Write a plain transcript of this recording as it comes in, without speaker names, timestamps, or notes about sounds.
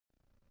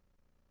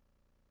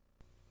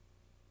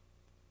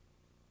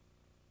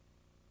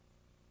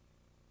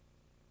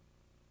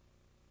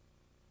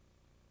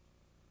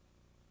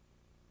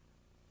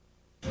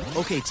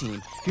Okay,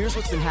 team, here's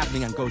what's been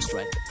happening on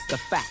Ghostwriter. The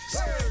facts.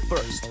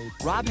 First,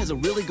 Rob has a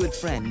really good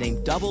friend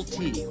named Double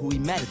T who he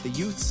met at the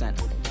youth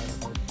center.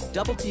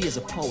 Double T is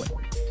a poet.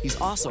 He's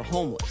also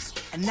homeless.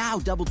 And now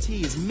Double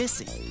T is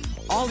missing.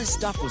 All his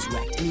stuff was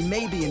wrecked, and he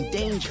may be in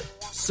danger.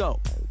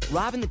 So,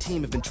 Rob and the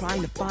team have been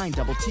trying to find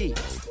Double T.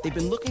 They've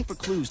been looking for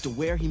clues to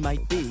where he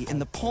might be in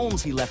the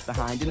poems he left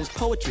behind in his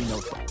poetry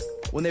notebook.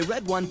 When they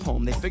read one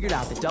poem, they figured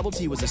out that Double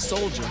T was a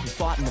soldier who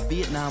fought in the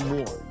Vietnam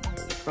War.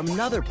 From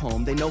another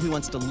poem, they know he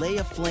wants to lay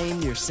a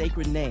flame near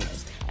sacred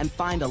names and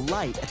find a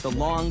light at the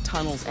long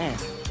tunnel's end.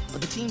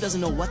 But the team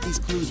doesn't know what these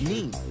clues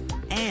mean.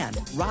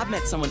 And Rob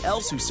met someone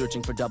else who's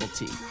searching for Double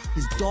T,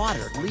 his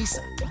daughter,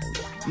 Lisa.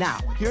 Now,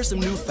 here's some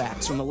new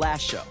facts from the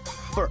last show.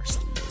 First,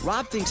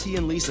 Rob thinks he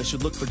and Lisa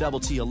should look for Double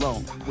T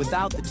alone,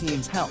 without the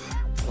team's help.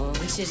 Well,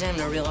 Lisa's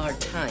having a real hard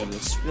time.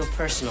 It's real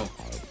personal.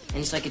 And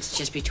it's like it's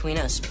just between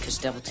us, because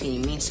Double T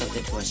means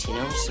something to us, you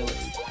know? So,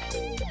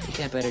 I think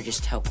I better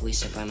just help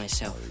Lisa by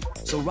myself.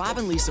 So Rob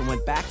and Lisa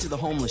went back to the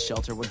homeless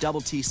shelter where Double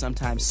T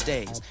sometimes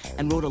stays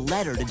and wrote a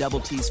letter to Double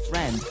T's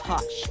friend,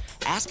 Hush,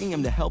 asking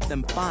him to help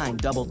them find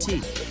Double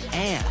T.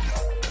 And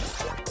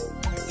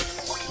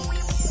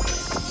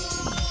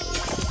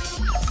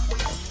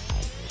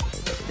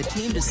the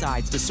team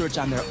decides to search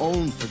on their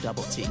own for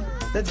Double T.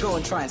 Let's go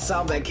and try and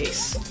solve that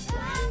case.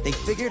 They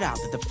figured out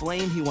that the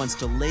flame he wants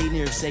to lay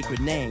near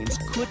sacred names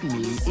could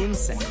mean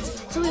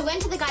incense. So we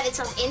went to the guy that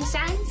sells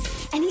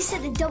incense, and he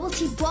said that Double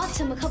T bought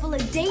some a couple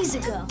of days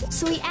ago.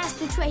 So he asked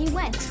which way he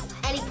went,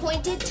 and he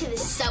pointed to the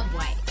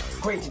subway.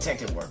 Great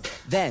detective work.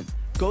 Then,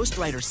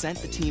 Ghostwriter sent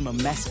the team a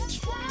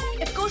message.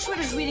 If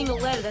Ghostwriter's reading a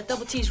letter that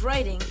Double T's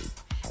writing,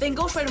 then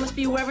Ghostwriter must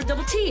be wherever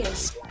Double T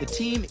is. The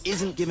team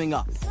isn't giving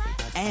up.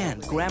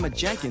 And Grandma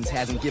Jenkins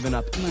hasn't given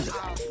up either.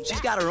 She's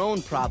got her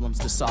own problems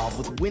to solve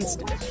with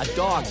Winston, a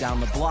dog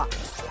down the block.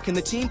 Can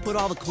the team put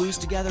all the clues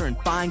together and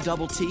find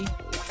Double T?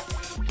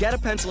 Get a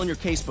pencil and your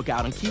casebook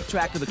out and keep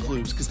track of the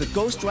clues, because the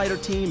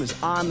Ghostwriter team is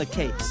on the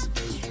case.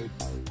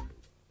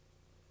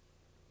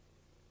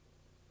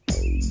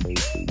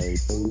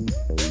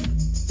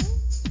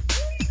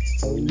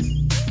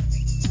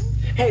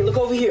 Hey, look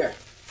over here.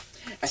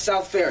 At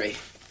South Ferry.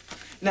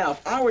 Now,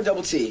 if I were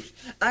Double T,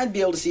 I'd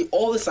be able to see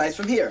all the sights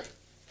from here.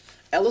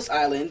 Ellis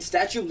Island,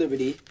 Statue of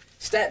Liberty,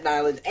 Staten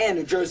Island, and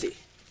New Jersey.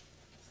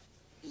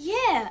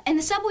 Yeah, and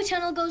the subway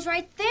tunnel goes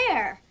right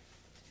there.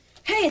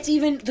 Hey, it's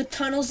even the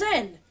tunnel's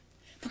end,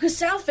 because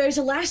South Ferry's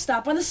the last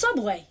stop on the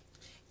subway.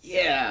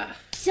 Yeah.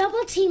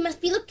 Double T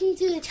must be looking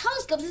through the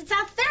telescopes at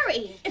South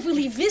Ferry. If we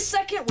leave this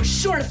second, we're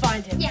sure to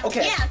find him. Yeah,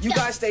 Okay, yeah, you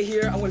guys stay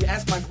here. I'm going to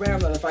ask my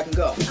grandmother if I can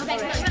go. Okay,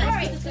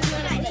 hurry.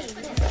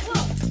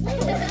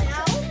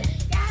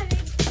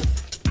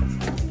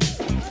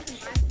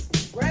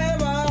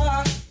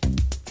 Grandma!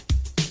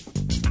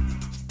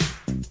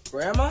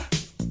 Grandma?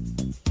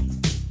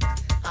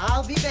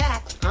 I'll be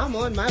back. I'm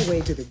on my way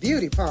to the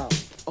beauty parlor.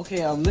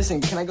 Okay, listen,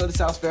 can I go to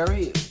South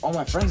Ferry? All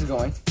my friends are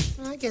going.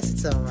 I guess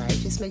it's all right.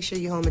 Just make sure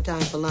you're home in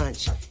time for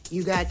lunch.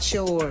 You got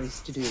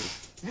chores to do.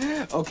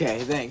 Okay,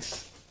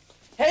 thanks.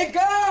 Hey,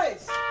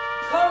 guys!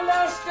 Come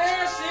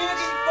downstairs so you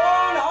can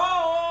phone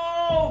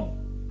home!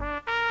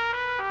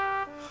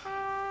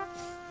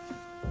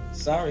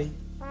 Sorry.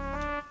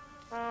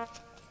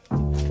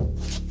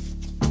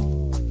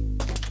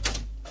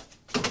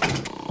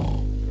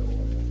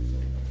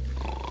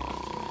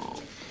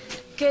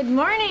 Good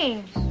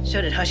morning.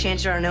 So did Hush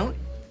answer our note?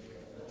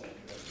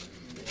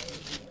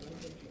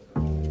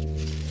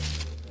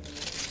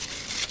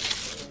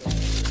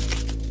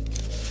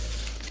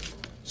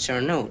 It's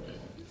our note.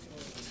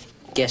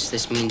 Guess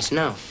this means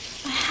no.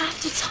 I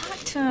have to talk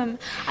to him.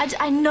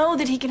 I know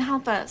that he can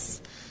help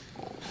us.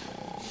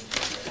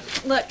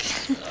 Look,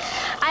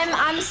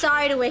 I'm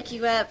sorry to wake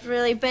you up,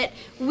 really, but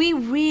we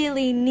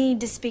really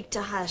need to speak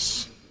to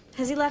Hush.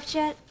 Has he left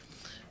yet?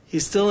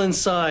 He's still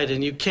inside,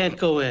 and you can't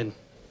go in.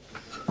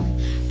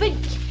 But...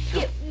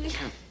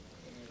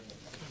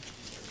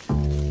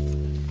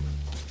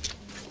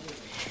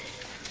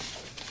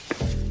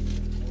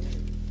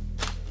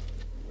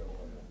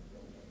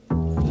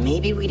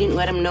 Maybe we didn't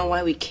let him know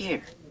why we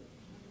care.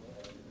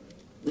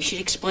 We should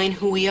explain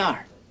who we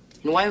are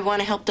and why we want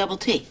to help Double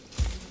T.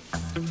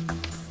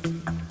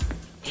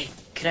 Hey,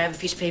 could I have a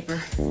piece of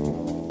paper,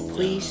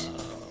 please?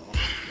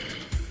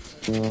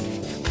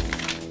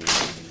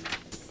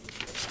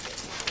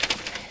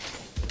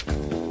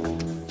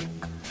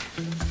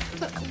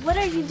 What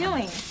are you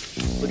doing?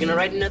 We're gonna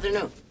write another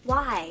note.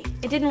 Why?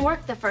 It didn't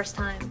work the first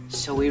time.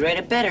 So we write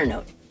a better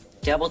note.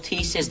 Double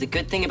T says the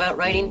good thing about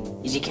writing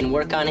is you can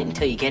work on it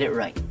until you get it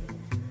right.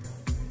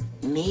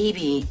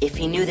 Maybe if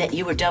he knew that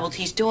you were Double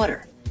T's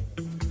daughter.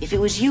 If it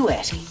was you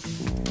asking.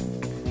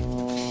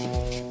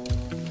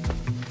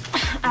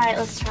 All right,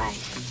 let's try.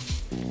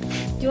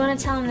 Do you want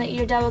to tell him that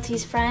you're Double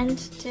T's friend,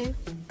 too?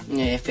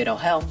 If it'll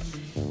help.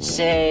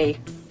 Say,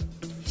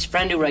 his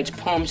friend who writes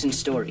poems and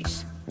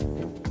stories.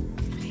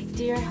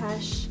 Dear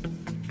Hush.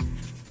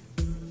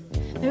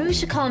 Maybe we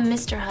should call him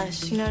Mr.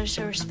 Hush, you know, to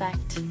show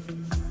respect.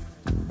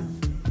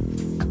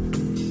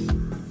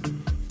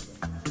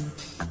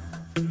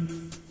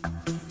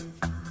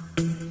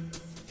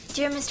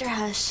 Dear Mr.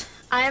 Hush,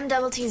 I am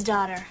Double T's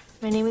daughter.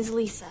 My name is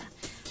Lisa.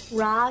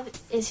 Rob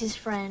is his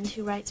friend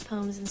who writes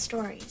poems and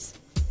stories.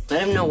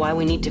 Let him know why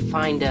we need to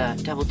find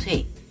Double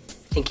T. I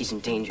think he's in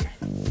danger.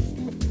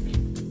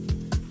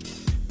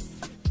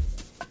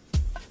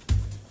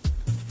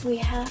 We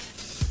have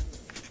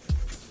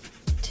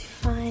to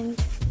find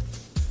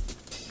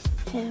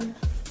him.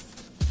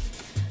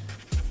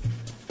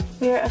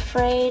 We're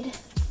afraid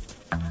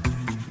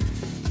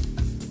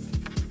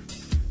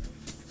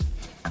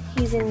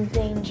he's in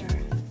danger.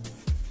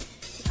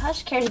 If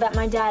Hush cares about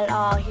my dad at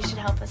all, he should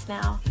help us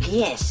now.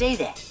 Yeah, say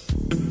that.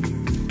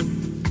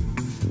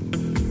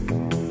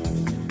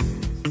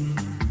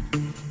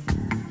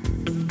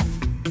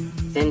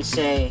 Then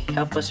say,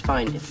 help us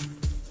find him,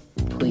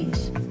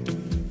 please.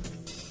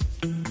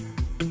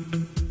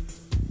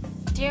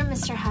 Dear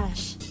Mr.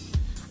 Hush,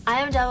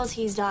 I am Double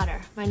T's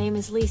daughter. My name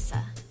is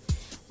Lisa.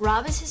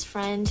 Rob is his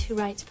friend who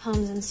writes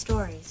poems and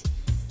stories.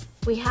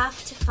 We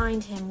have to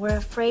find him. We're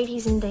afraid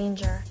he's in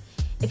danger.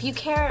 If you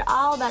care at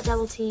all about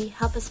Double T,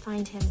 help us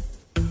find him,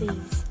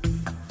 please.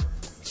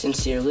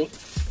 Sincerely.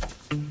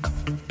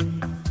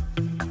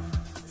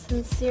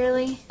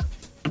 Sincerely,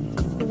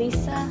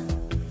 Lisa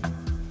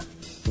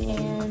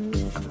and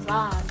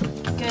Rob.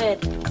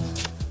 Good.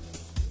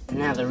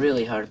 Now the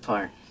really hard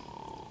part.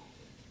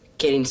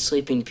 Getting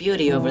Sleeping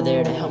Beauty over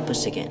there to help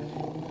us again.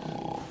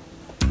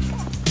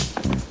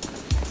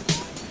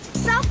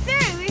 South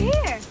Ferry, we're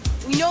here.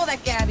 We know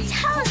that, Gabby.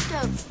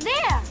 Telescopes,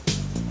 there.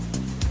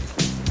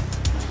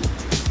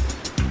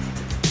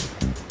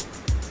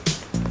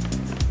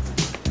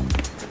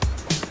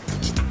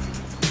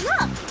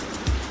 Look,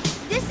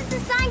 this is the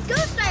sign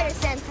Ghostwriter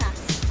sent us.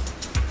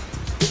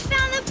 We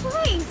found the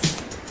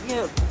place.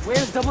 Yeah,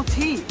 where's Double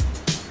T?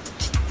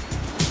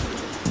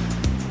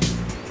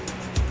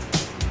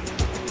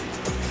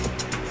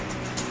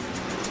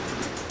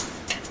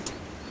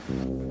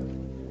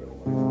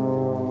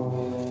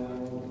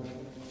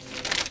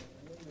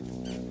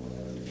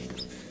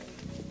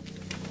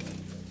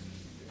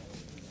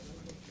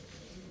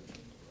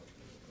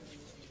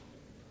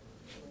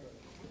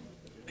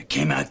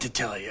 Came out to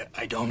tell you,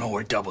 I don't know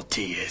where Double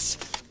T is.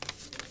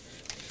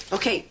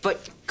 Okay,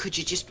 but could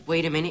you just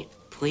wait a minute,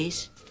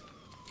 please?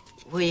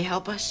 Will you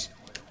help us?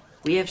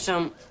 We have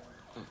some...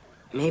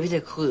 maybe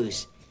they're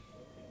clues.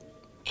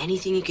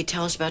 Anything you could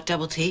tell us about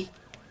Double T?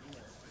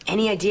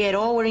 Any idea at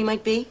all where he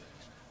might be?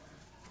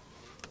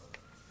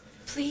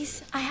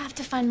 Please, I have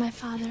to find my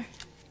father.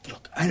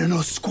 Look, I don't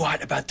know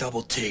squat about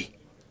Double T.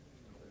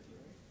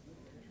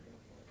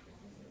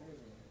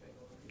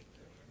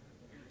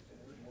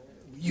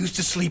 We used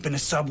to sleep in a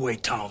subway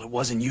tunnel that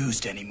wasn't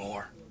used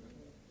anymore.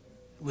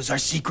 It was our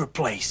secret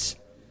place.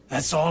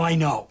 That's all I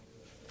know.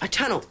 A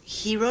tunnel.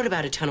 He wrote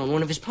about a tunnel in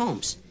one of his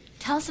poems.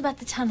 Tell us about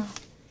the tunnel.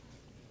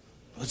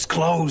 Well, it's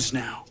closed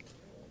now.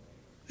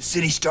 The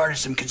city started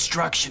some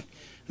construction,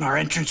 and our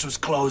entrance was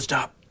closed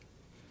up.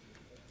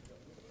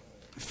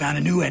 We found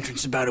a new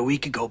entrance about a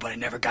week ago, but I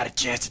never got a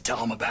chance to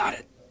tell him about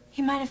it.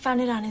 He might have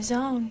found it on his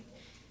own.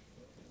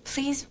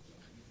 Please,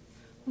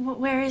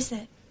 where is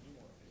it?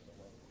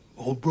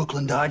 Old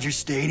Brooklyn Dodgers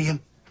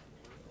Stadium.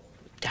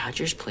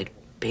 Dodgers played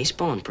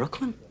baseball in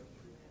Brooklyn?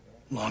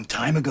 Long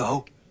time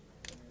ago.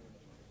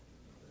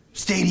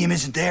 Stadium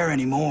isn't there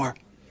anymore.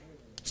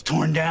 It's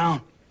torn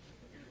down.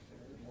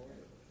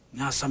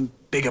 Now some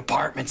big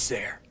apartments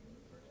there.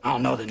 I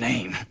don't know the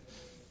name.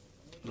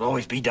 It'll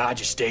always be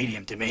Dodger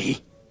Stadium to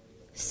me.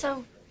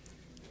 So,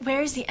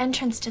 where is the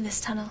entrance to this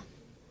tunnel?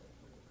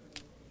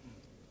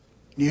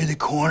 Near the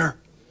corner.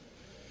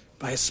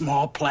 By a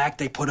small plaque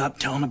they put up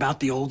telling about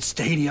the old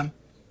stadium.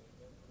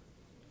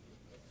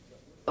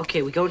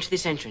 Okay, we go into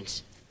this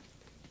entrance.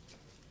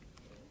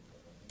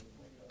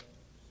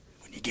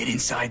 When you get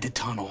inside the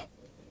tunnel,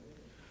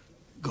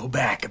 go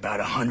back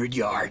about 100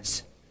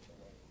 yards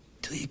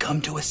till you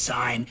come to a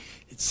sign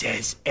that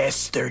says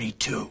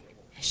S32.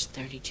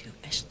 S32,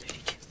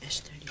 S32,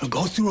 S32. You'll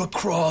go through a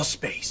crawl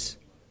space.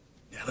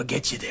 That'll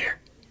get you there.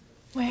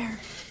 Where?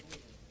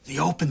 The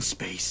open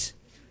space.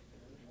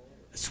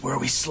 That's where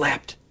we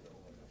slept.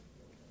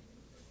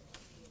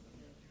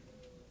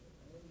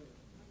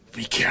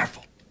 Be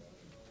careful.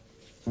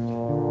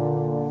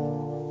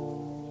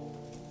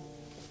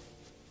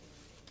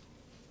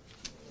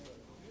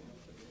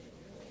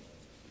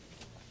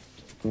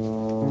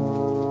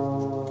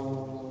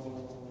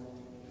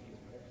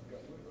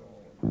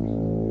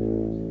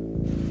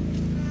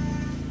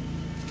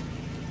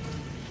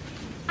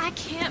 I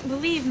can't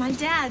believe my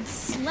dad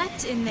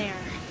slept in there.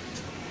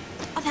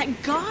 Oh,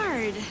 that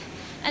guard.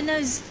 And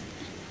those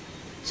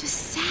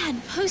just sad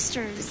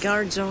posters. The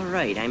guard's all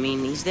right. I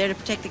mean, he's there to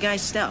protect the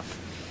guy's stuff.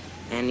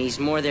 And he's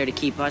more there to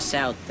keep us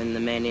out than the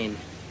men in.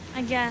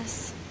 I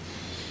guess.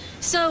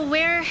 So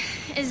where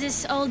is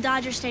this old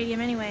Dodger Stadium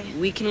anyway?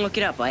 We can look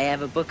it up. I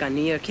have a book on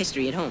New York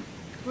history at home.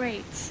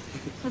 Great.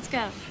 Let's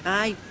go.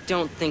 I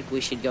don't think we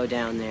should go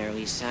down there,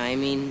 Lisa. I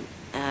mean,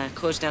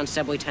 closed down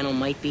subway tunnel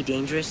might be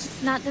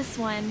dangerous. Not this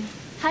one.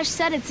 Hush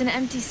said it's an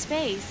empty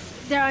space.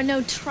 There are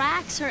no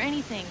tracks or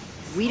anything.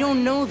 We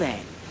don't know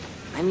that.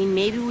 I mean,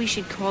 maybe we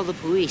should call the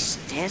police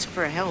to ask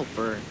for help,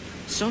 or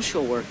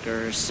social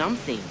worker or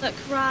something. Look,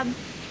 Rob,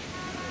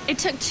 it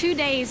took 2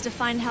 days to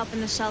find help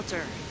in the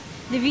shelter.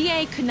 The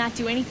VA could not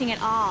do anything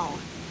at all.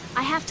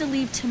 I have to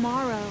leave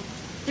tomorrow.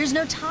 There's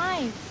no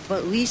time.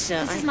 But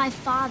Lisa, This is my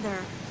father.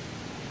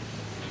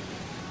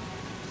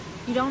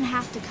 You don't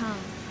have to come.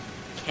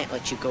 Can't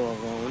let you go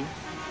alone.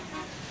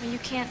 Well, you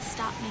can't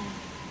stop me.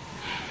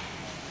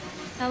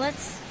 Now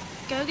let's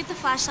go get the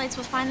flashlights.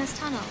 We'll find this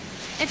tunnel.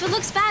 If it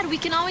looks bad, we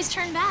can always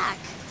turn back.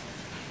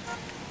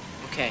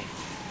 Okay.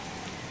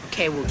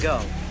 Okay, we'll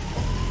go.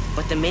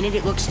 But the minute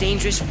it looks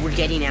dangerous, we're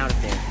getting out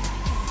of there.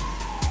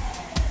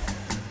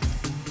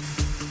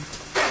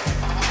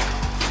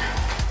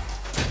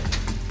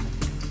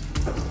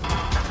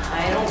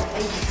 I don't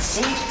think it's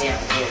safe down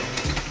here.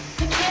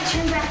 You can't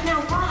turn back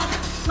now, Rob.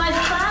 My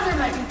father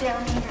might be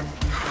down here.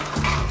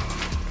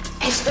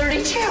 It's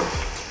 32.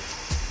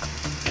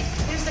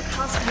 Here's the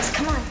crawl space.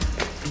 Come on.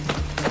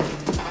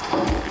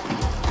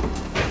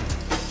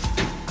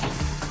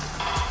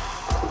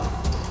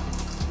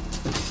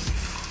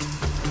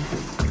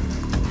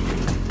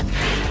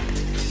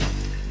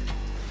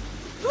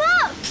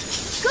 Look!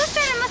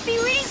 Ghostwriter must be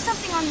reading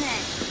something on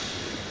there.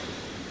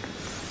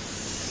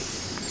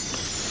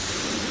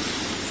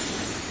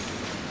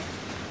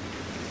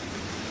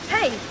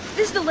 Hey,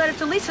 this is the letter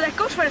to Lisa that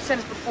Ghostwriter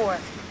sent us before.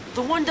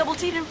 The one Double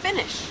T didn't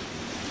finish.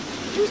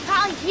 He was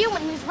probably here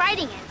when he was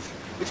writing it.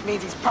 Which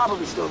means he's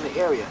probably still in the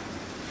area.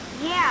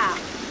 Yeah,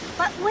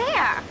 but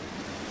where?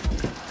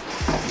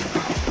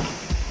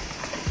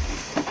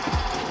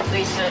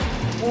 Lisa,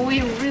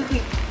 we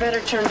really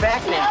better turn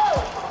back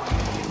now.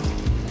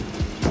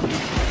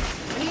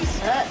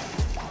 Lisa.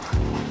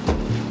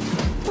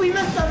 We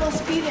must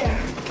almost be there.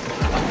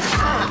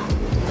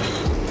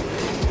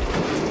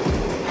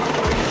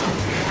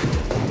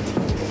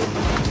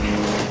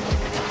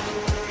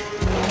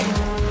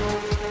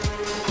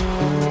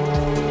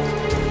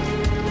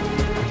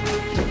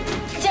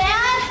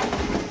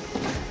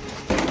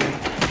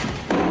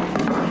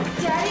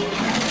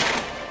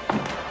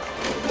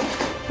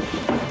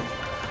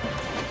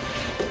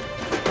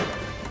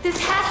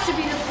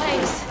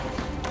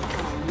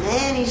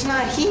 Man, he's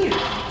not here. This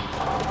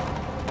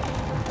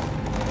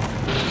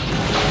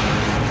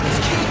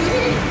can't be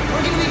it.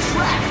 We're gonna be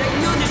trapped. I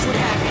knew this would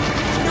happen.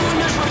 No one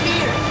knows we're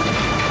here.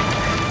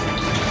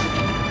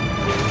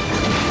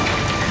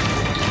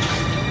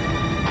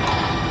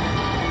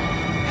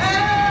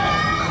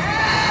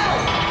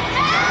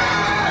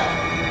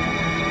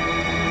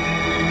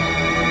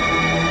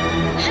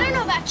 I don't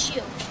know about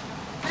you,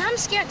 but I'm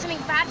scared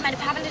something bad might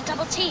have happened to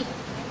Double T.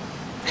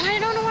 And I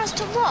don't know where else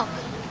to look.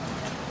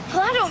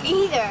 Well, I don't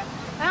either.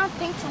 I don't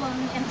think to look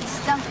an empty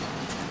stomach.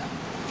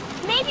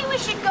 Maybe we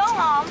should go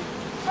home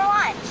for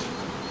lunch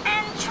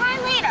and try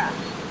later.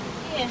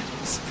 Yeah,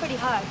 it's pretty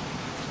hard.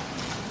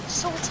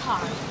 So it's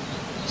hard.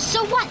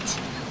 So what?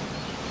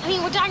 I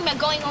mean, we're talking about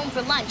going home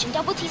for lunch, and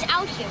Double T's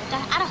out here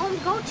without a home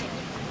to go to.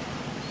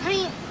 I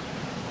mean,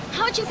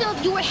 how would you feel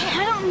if you were him?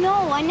 I don't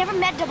know. I never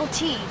met Double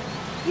T.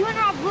 You and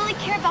Rob really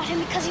care about him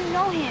because you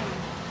know him.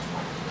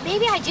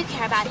 Maybe I do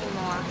care about him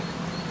more.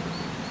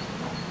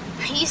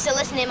 I used to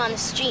listen to him on the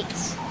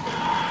streets.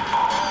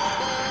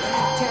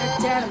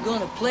 Tat-tat, I'm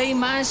gonna play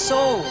my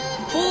soul,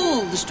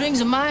 pull the strings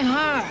of my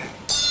heart,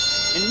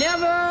 and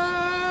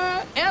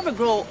never, ever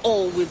grow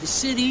old with the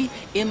city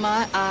in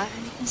my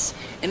eyes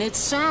and its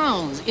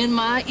sounds in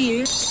my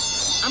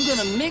ears. I'm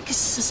gonna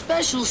mix a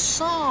special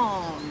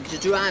song to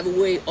drive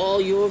away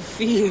all your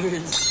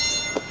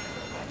fears.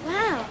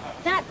 Wow,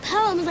 that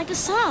poem is like a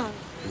song.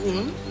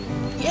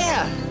 Mm-hmm.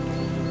 Yeah,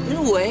 in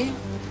a way.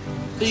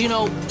 Because, you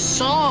know,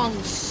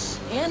 songs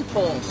and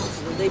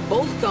poems, they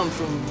both come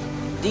from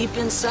deep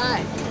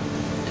inside.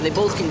 And they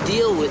both can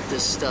deal with the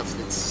stuff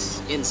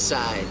that's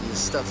inside and the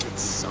stuff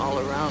that's all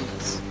around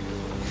us.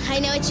 I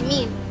know what you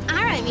mean.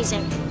 I write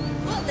music.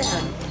 Well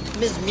then,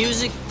 Miss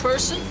Music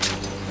Person,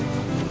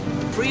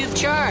 free of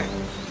charge.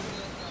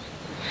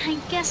 I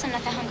guess I'm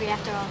not that hungry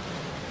after all.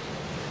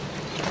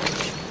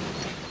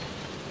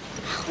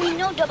 We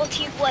know Double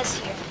T was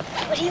here,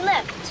 but he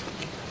left.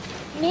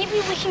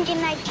 Maybe we can get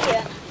an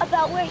idea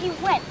about where he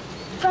went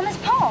from his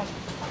poem.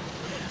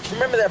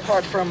 Remember that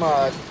part from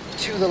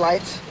To the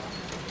Light?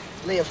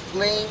 Lay a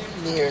flame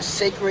near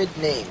sacred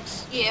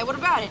names. Yeah, what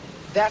about it?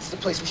 That's the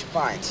place we should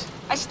find.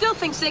 I still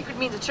think sacred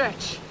means a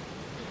church.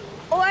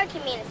 Or it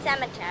can mean a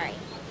cemetery.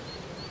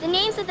 The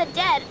names of the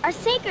dead are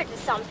sacred to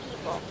some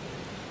people.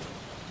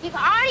 We've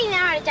already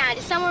narrowed it down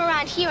to somewhere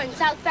around here in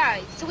South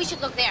Ferry, so we should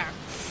look there.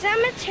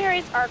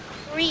 Cemeteries are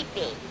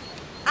creepy.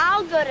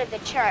 I'll go to the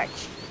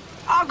church.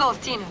 I'll go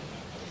with Tina.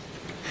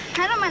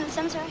 I don't mind the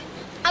cemetery.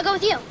 I'll go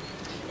with you.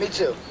 Me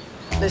too.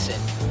 Listen,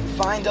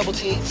 find Double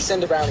T,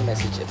 send a brownie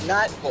message. If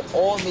not, we'll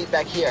all meet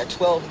back here at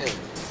 12 noon.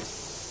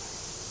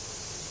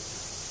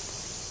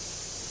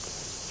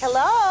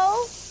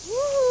 Hello?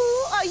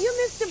 Woo, are you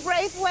Mr.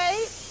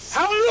 Braithwaite?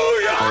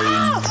 Hallelujah!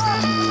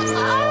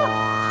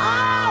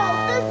 Oh,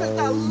 this is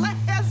the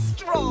last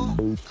straw.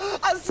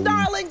 I A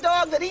snarling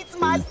dog that eats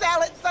my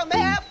salad, some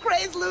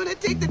half-crazed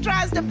lunatic that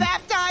tries to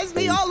baptize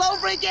me all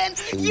over again.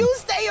 You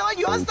stay on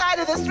your side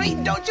of the street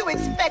and don't you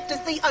expect to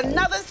see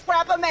another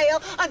scrap of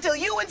mail until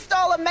you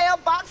install a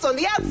mailbox on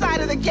the outside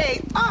of the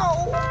gate.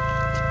 Oh!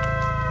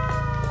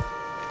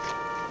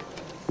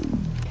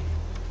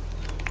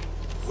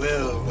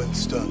 Well,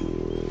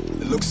 Winston,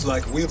 it looks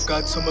like we've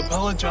got some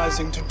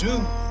apologizing to do.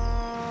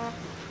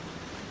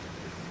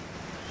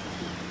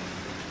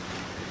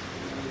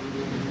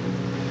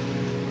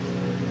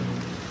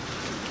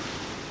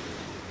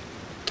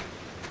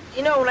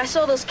 You know, when I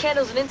saw those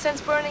candles and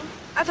incense burning,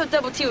 I thought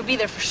Double T would be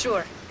there for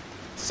sure.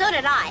 So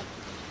did I.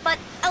 But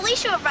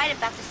Alicia was right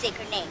about the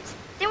sacred names.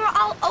 They were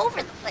all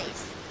over the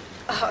place.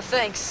 Oh,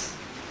 thanks.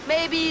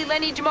 Maybe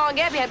Lenny, Jamal, and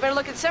Gabby had better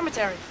look at the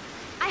cemetery.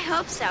 I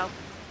hope so.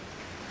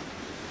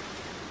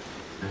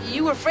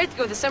 You were afraid to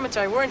go to the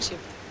cemetery, weren't you?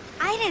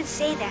 I didn't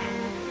say that.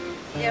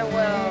 Yeah,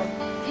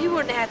 well, you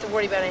wouldn't have to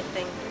worry about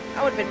anything.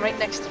 I would have been right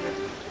next to you.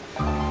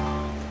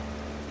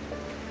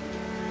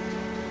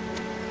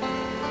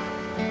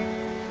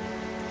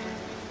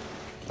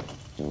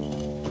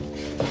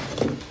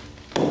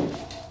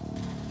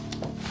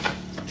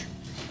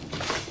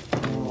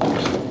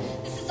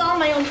 This is all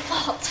my own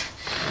fault.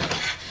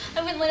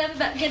 I wouldn't let up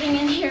about getting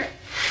in here.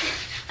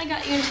 I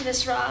got you into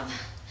this, Rob.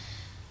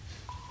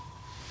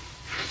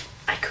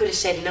 I could have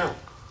said no.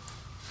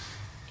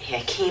 Hey,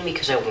 I came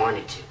because I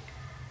wanted to.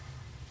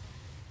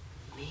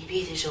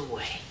 Maybe there's a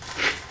way.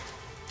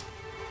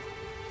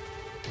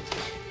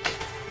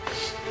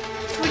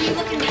 What are you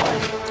looking for?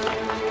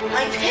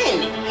 My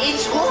pen!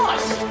 It's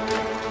lost!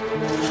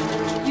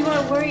 You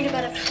are worried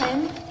about a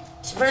pen?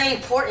 It's a very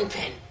important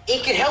pen.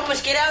 It could help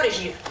us get out of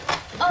here.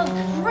 Oh,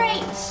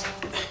 great!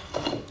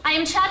 I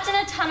am trapped in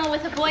a tunnel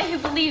with a boy who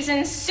believes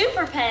in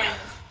super pens.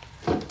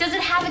 Does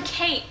it have a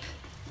cape?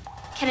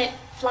 Can it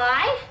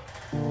fly?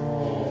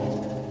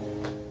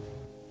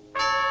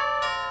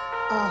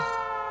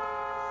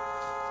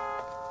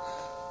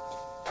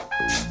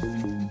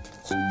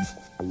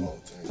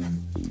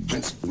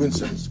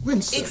 Winston.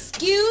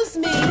 Excuse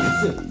me.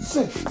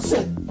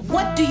 Sit.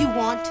 What do you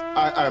want?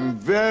 I am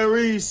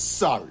very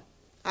sorry.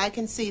 I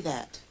can see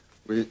that.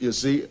 Well, you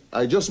see,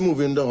 I just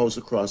moved in the house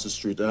across the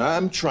street, and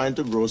I'm trying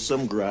to grow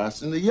some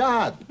grass in the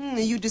yard.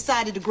 You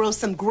decided to grow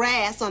some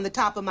grass on the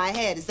top of my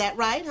head. Is that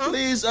right, huh?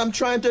 Please, I'm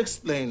trying to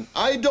explain.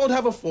 I don't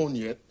have a phone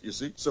yet, you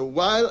see. So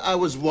while I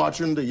was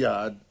watching the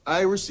yard,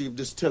 I received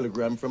this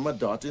telegram from my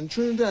daughter in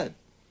Trinidad.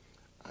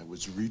 I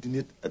was reading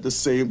it at the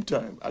same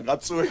time. I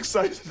got so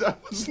excited I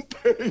wasn't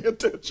paying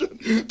attention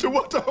to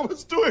what I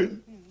was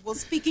doing. Well,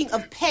 speaking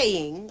of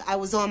paying, I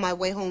was on my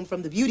way home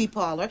from the beauty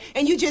parlor,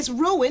 and you just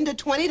ruined a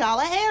 $20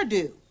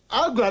 hairdo.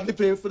 I'll gladly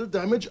pay for the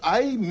damage.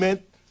 I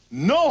meant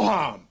no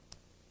harm.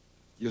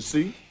 You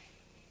see,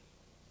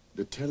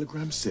 the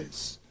telegram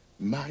says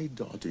my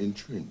daughter in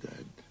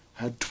Trinidad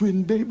had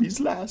twin babies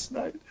last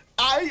night.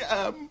 I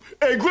am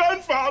a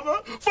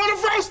grandfather for the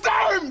first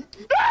time!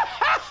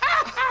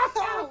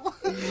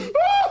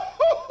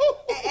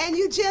 And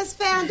you just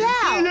found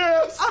out?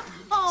 Yes.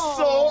 Oh.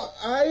 So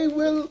I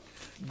will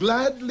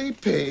gladly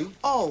pay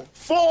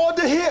for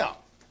the hair.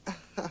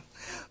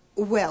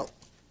 Well,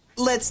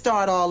 let's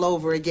start all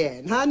over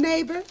again, huh,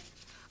 neighbor?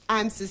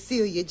 I'm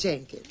Cecilia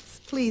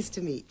Jenkins. Pleased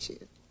to meet you.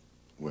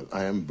 Well,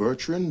 I am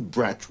Bertrand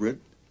Bratwood,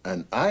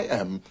 and I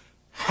am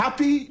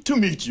happy to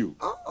meet you.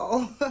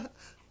 Oh.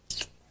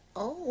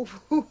 Well.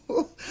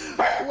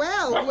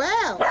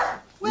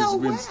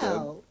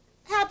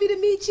 Happy to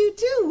meet you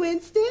too,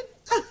 Winston.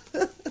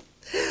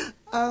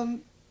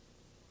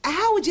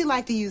 How would you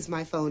like to use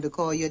my phone to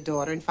call your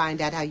daughter and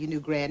find out how your new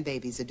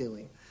grandbabies are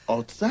doing?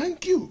 Oh,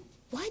 thank you.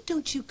 Why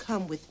don't you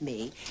come with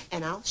me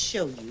and I'll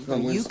show you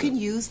Come, where you Winston. can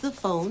use the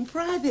phone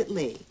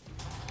privately.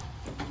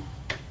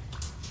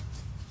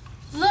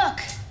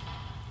 Look!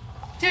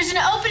 There's an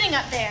opening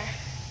up there.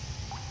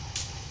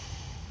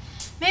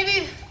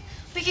 Maybe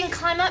we can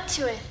climb up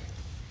to it.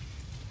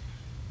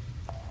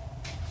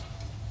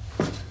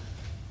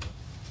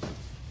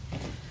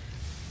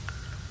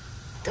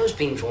 Those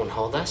beams won't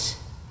hold us.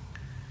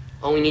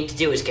 All we need to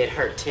do is get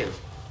hurt, too.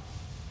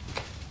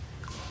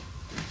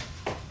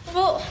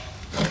 Well,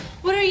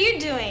 what are you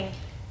doing?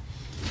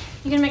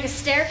 You gonna make a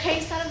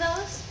staircase out of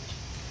those?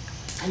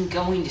 I'm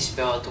going to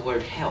spell out the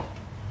word help.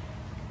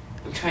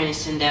 I'm trying to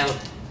send out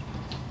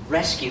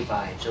rescue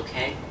vibes,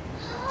 okay?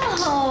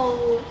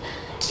 Oh,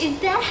 is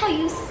that how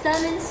you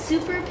summon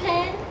Super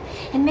Pen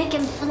and make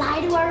him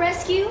fly to our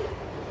rescue?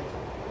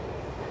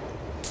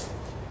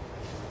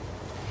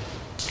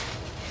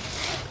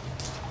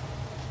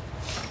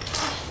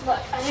 Look,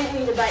 I didn't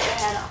mean to bite your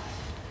head off.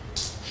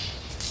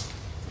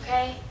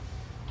 Okay?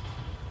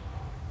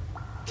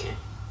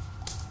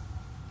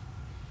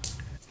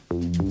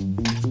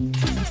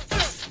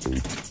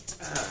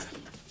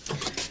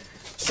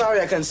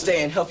 Sorry I couldn't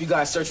stay and help you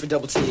guys search for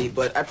Double T,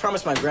 but I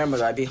promised my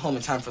grandmother I'd be home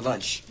in time for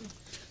lunch.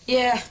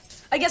 Yeah,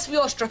 I guess we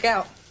all struck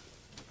out.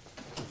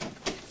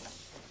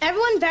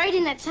 Everyone buried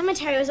in that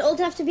cemetery was old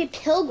enough to be a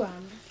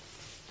pilgrim.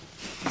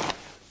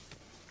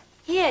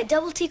 Yeah,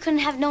 Double T couldn't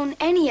have known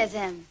any of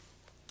them.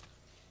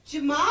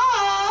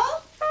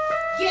 Jamal,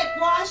 get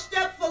washed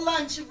up for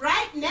lunch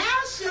right now,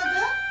 sugar.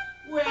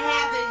 We're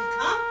having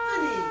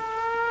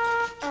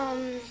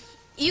company.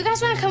 You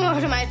guys want to come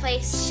over to my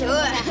place?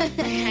 Sure.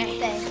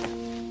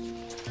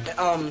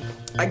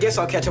 I guess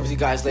I'll catch up with you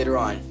guys later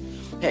on.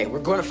 Hey, we're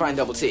going to find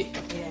Double T.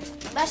 Yeah.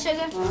 Bye,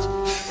 sugar.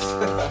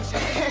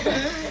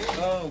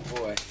 Oh,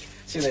 boy.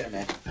 See you later,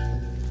 man.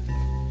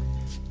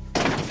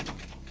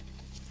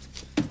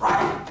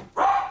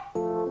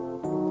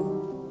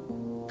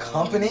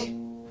 Company?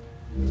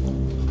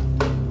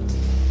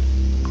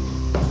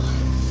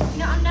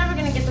 No, I'm never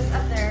gonna get this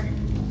up there.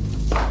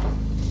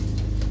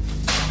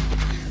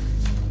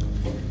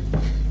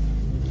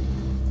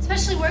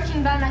 Especially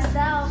working by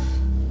myself.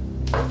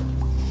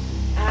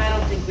 I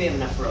don't think we have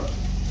enough room.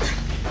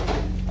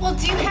 Well,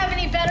 do you have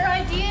any better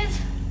ideas?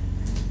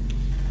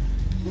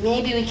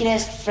 Maybe we can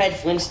ask Fred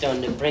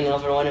Flintstone to bring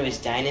over one of his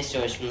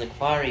dinosaurs from the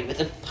quarry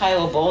with a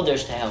pile of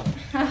boulders to help.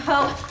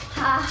 Oh,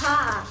 ha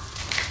ha.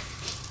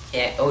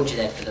 Yeah, I owed you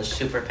that for those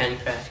super pen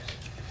cracks.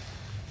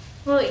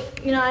 Well,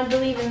 you know, I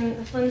believe in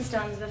the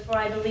Flintstones before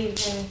I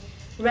believed in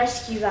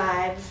rescue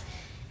lives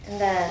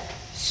and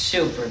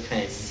Super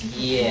pens.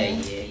 Yeah.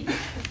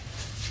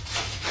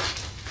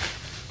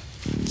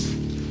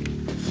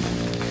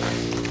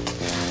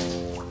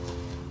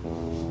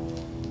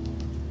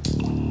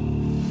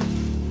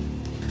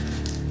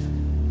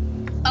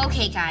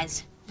 Okay,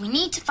 guys. We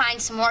need to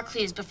find some more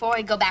clues before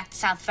we go back to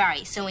South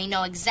Ferry so we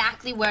know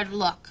exactly where to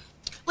look.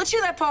 Let's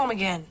hear that poem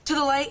again. To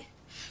the light.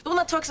 The one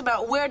that talks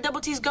about where Double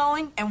T's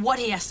going and what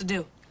he has to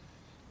do.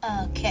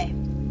 Okay.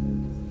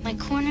 My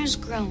corner's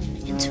grown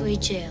into a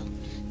jail,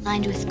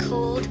 lined with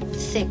cold,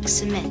 thick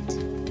cement.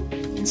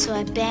 And so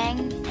I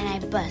bang and I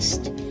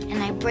bust,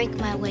 and I break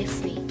my way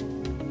free.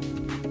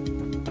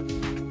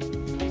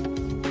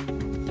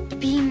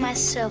 Beam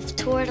myself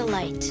toward a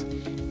light,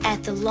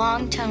 at the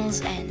long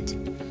tunnel's end,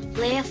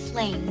 lay a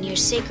flame near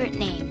sacred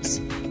names.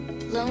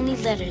 Lonely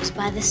letters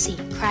by the sea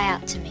cry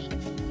out to me.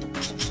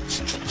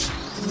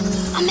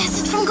 A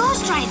message from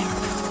Ghostwriter.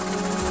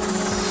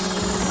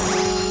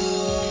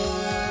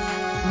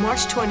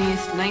 March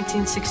 20th,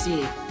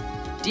 1968.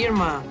 Dear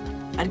Mom,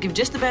 I'd give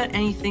just about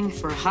anything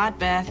for a hot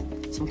bath,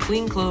 some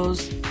clean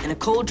clothes, and a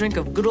cold drink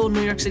of good old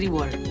New York City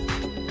water.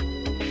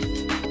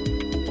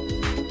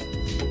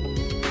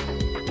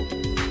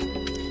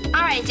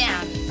 I'll write it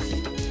down.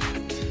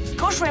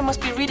 Ghostwriter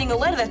must be reading a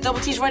letter that Double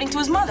T's writing to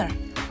his mother.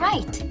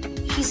 Right.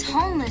 He's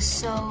homeless,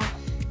 so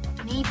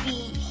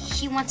maybe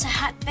he wants a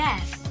hot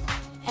bath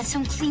and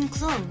some clean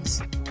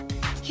clothes.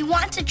 He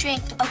wants to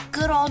drink of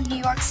good old New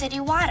York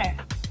City water.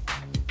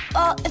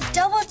 Well, if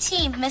Double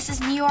T misses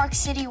New York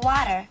City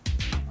water,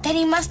 then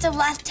he must have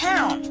left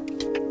town.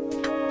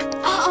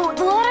 Uh-oh,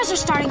 the letters are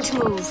starting to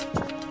move.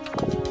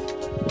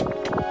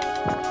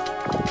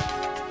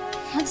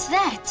 What's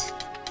that?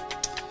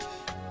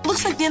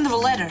 Looks like the end of a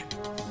letter.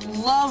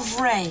 Love,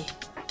 Ray.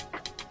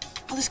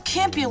 Well, this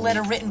can't be a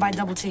letter written by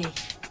Double T.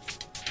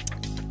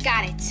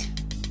 Got it.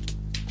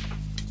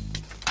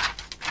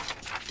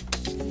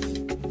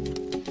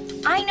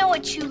 I know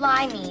what Chu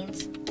Lai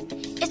means.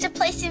 It's a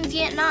place in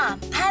Vietnam.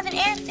 I have an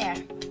aunt there.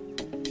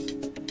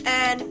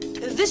 And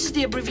this is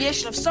the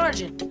abbreviation of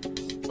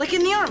sergeant, like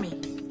in the army.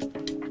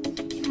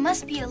 It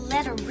must be a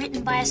letter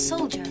written by a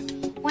soldier,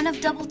 one of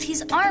Double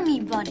T's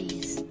army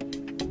buddies.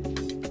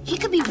 He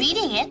could be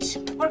reading it.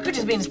 Or it could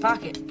just be in his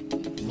pocket.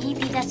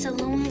 Maybe that's a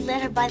lonely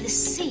letter by the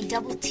sea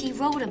Double T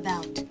wrote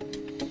about.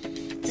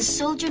 The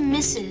soldier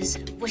misses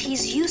what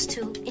he's used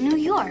to in New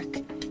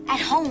York, at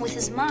home with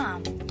his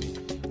mom.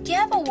 Do you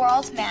have a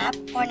world map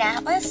or an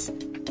atlas?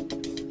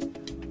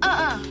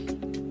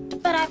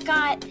 But I've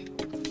got...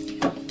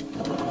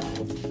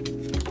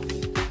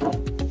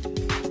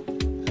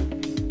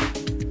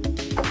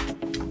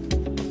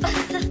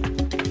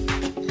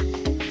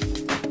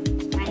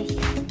 Right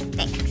here.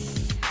 Thanks.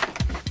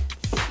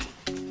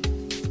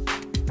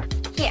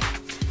 Here.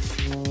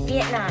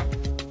 Vietnam.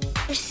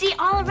 There's sea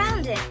all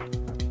around it.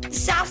 The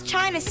South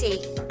China Sea.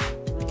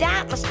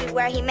 That must be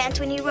where he meant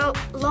when he wrote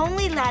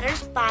lonely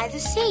letters by the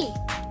sea.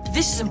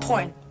 This is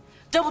important.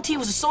 Double T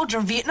was a soldier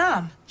in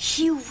Vietnam.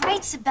 He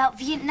writes about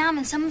Vietnam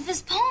in some of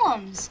his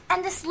poems.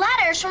 And this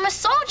letter's from a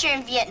soldier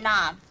in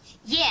Vietnam.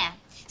 Yeah,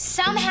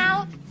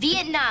 somehow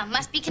Vietnam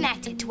must be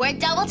connected to where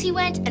Double T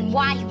went and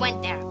why he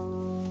went there.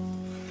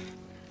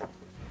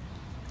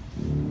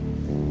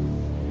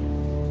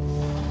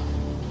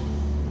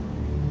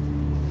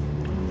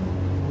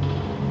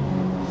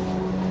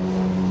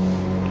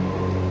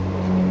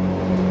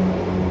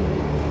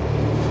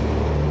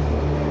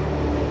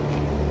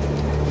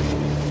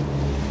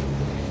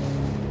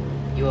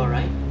 You all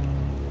right?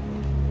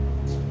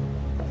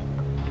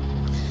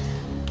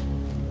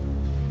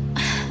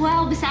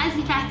 Well, besides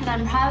the fact that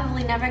I'm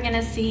probably never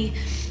gonna see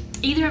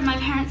either of my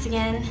parents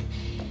again,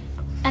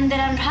 and that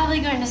I'm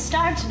probably going to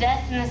starve to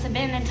death in this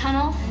abandoned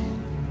tunnel,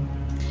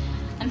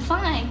 I'm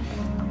fine.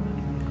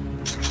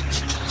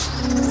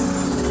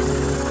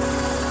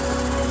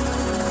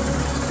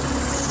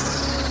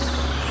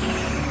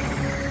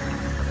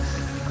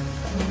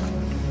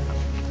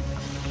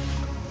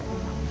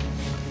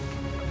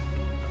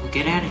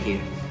 get out of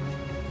here.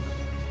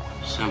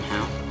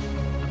 Somehow.